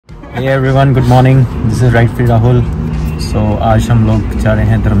Hey everyone, good morning. This is Right Free Rahul. So आज हम लोग जा रहे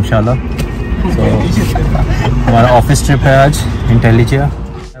हैं धर्मशाला. So हमारा ऑफिस ट्रिप है आज इंटेलिजिया.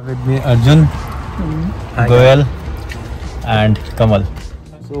 With me Arjun, Goyal and Kamal.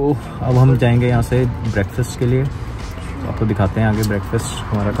 So अब हम जाएंगे यहाँ से ब्रेकफास्ट के लिए. तो आपको दिखाते हैं आगे ब्रेकफास्ट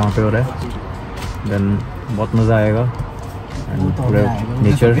हमारा कहाँ पे हो रहा है. देन बहुत मज़ा आएगा एंड पूरा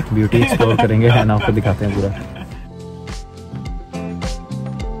नेचर ब्यूटी एक्सप्लोर करेंगे एंड आपको दिखाते हैं पूरा.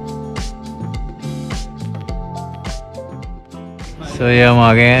 तो ये हम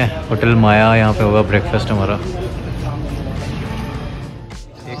आ गए हैं होटल माया. यहाँ पे होगा ब्रेकफास्ट हमारा.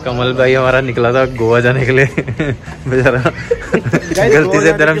 ये कमल भाई हमारा निकला था गोवा जाने के लिए बेचारा गलती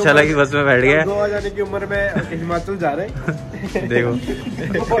से धर्मशाला की बस में बैठ गया. गोवा जाने की उम्र में हिमाचल जा रहे हैं. देखो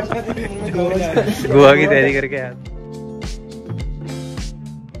गोवा की तैयारी करके यार.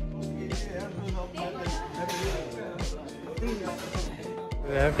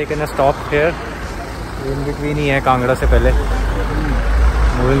 We have taken a stop here. In between ही है कांगड़ा से पहले.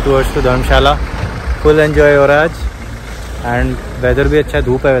 Moving towards to Dharamshala. Full enjoy हो रहा है आज एंड वेदर भी अच्छा है.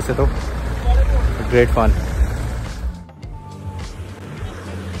 धूप है वैसे तो. Great fun.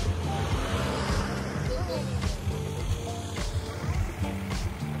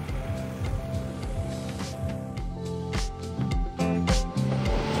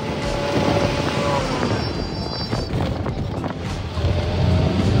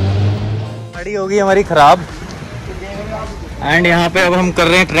 गाड़ी होगी हमारी खराब एंड यहाँ पे अब हम कर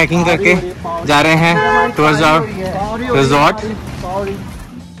रहे हैं ट्रैकिंग करके जा रहे हैं towards our resort.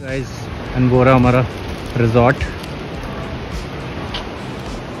 Guys and बोरा हमारा resort.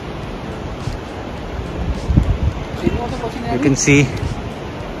 You can see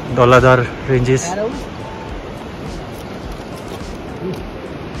Dhauladhar ranges.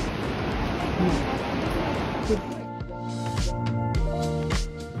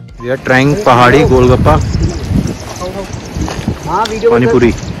 We are trying पहाड़ी गोलगप्पा पानीपुरी.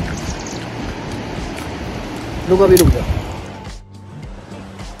 रुक अभी रुक जा.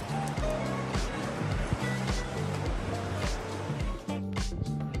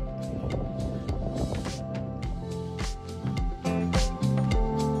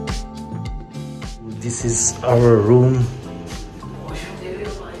 This is our room.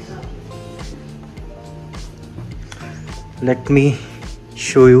 Let me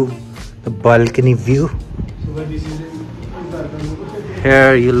show you the balcony view.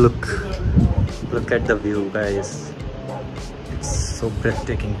 Here you look at the view, guys. It's so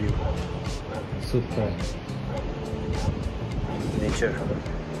breathtaking view. Super nature.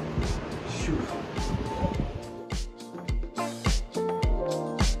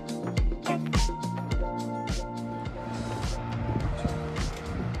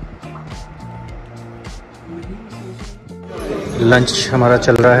 Lunch हमारा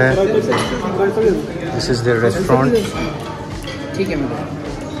चल रहा है. This is the restaurant. ठीक है madam.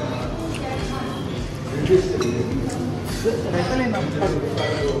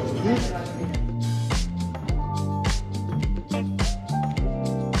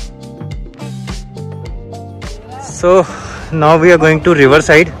 So now we are going to river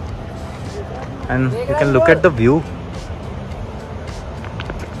side and you can look at the view.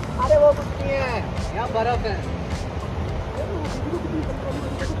 अरे वो कुछ नहीं है, यहाँ बर्फ है.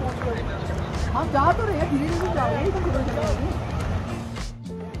 हम जा तो रहे हैं, धीरे धीरे जा रहे हैं.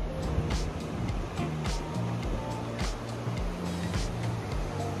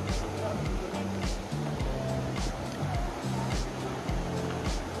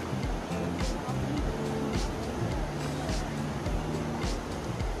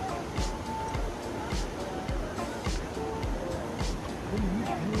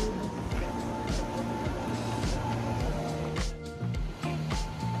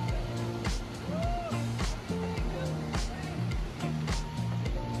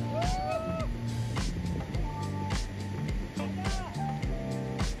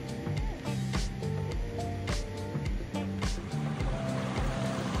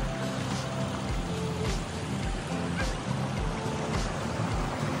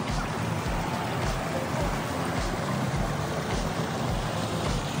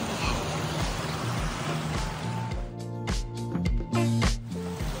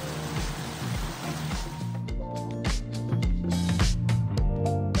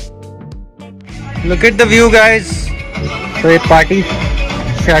 Look at the view, guys. तो ये पार्टी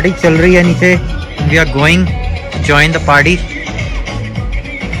शादी चल रही है नीचे. We are going to join the party.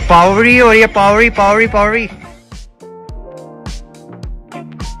 Pavri और ये Pavri Pavri Pavri.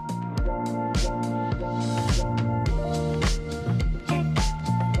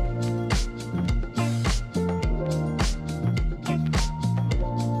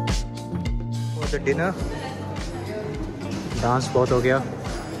 The dinner. Dance बहुत हो गया.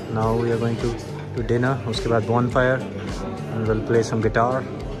 Now we are going to dinner. उसके बाद bonfire and we'll play some guitar.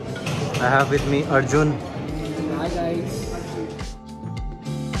 I have with me Arjun. Hi guys.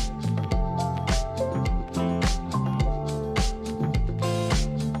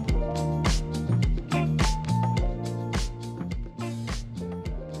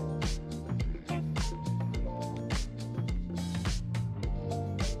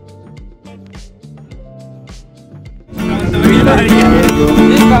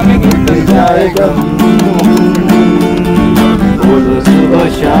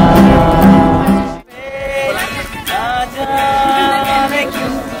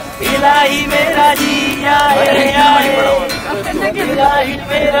 इलाही मेरा जिया इलाही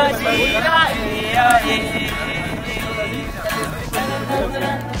मेरा जिया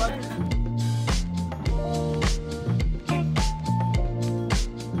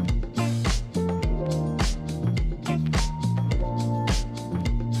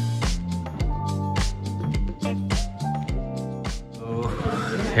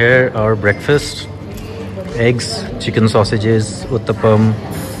Here our breakfast: eggs, chicken sausages, uttapam,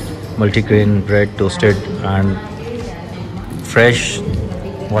 multigrain bread toasted, and fresh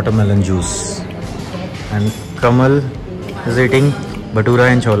watermelon juice. And Kamal is eating bhatura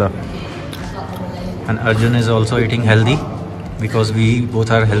and chola. And Arjun is also eating healthy because we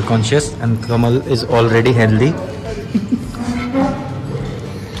both are health conscious. And Kamal is already healthy.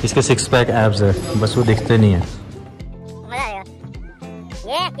 इसके 6-pack abs है, बस वो दिखते नहीं है.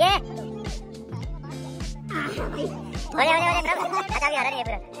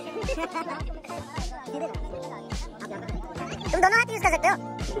 तुम दोनों हाथ यूज कर सकते हो.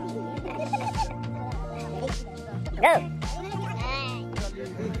 Go.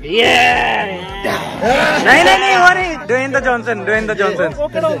 नहीं वो नहीं. Dwayne the Johnson.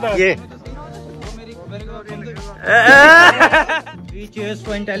 ये. We cheers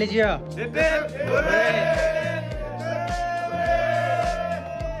for Intelligia.